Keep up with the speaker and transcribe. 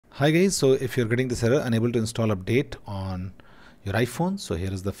Hi guys, so if you're getting this error unable to install update on your iPhone, so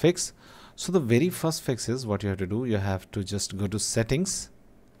here is the fix. So the very first fix is what you have to do, you have to just go to settings,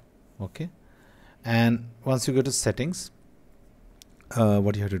 okay, and once you go to settings,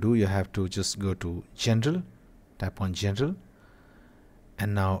 what you have to do, you have to just go to general, tap on general,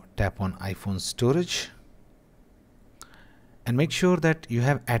 and now tap on iPhone storage, and make sure that you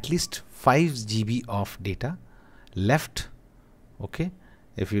have at least 5 GB of data left. Okay,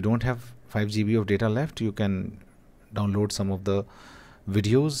 if you don't have 5 GB of data left, you can download some of the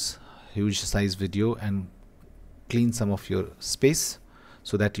videos, huge size video, and clean some of your space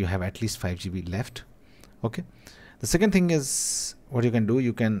so that you have at least 5 GB left. Okay, the second thing is what you can do,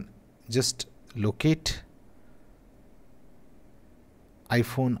 you can just locate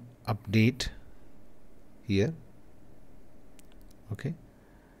iPhone update here. Okay,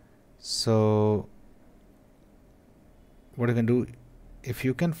 so what you can do, if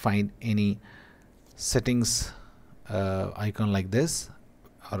you can find any settings icon like this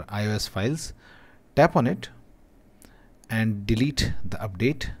or iOS files, tap on it and delete the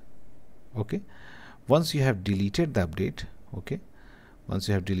update. Okay, once you have deleted the update,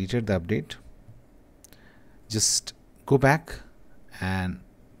 just go back and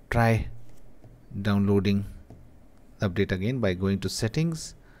try downloading the update again by going to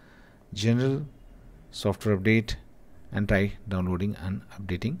settings, general, software update, and try downloading and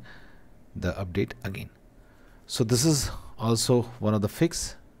updating the update again. So this is also one of the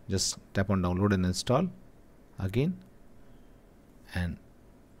fix. Just tap on download and install again, and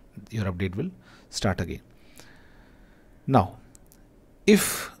your update will start again. Now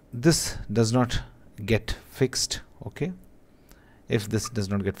if this does not get fixed, okay, if this does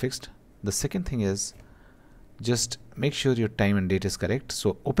not get fixed, the second thing is just make sure your time and date is correct.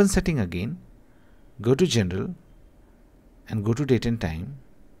 So open setting again, go to general and go to date and time,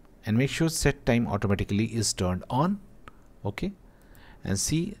 and make sure set time automatically is turned on. Okay, and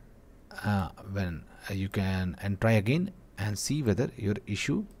see when you can, and try again and see whether your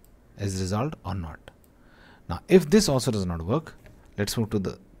issue is resolved or not. Now if this also does not work, let's move to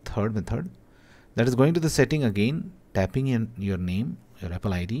the third method, that is going to the setting again, tapping in your name, your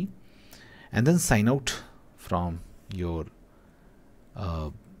Apple ID, and then sign out from your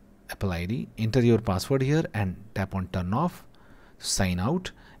Apple ID, enter your password here and tap on turn off, sign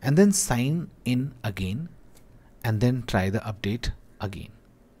out, and then sign in again, and then try the update again.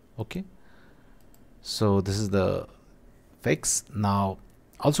 Okay, so this is the fix. Now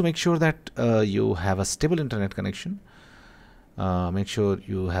also make sure that you have a stable internet connection. Make sure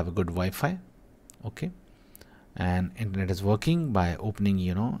you have a good Wi-Fi, okay, and internet is working by opening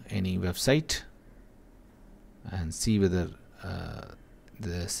any website and see whether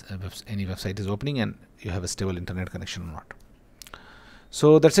any website is opening and you have a stable internet connection or not.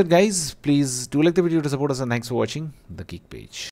 So that's it guys, please do like the video to support us, and thanks for watching the Geek Page.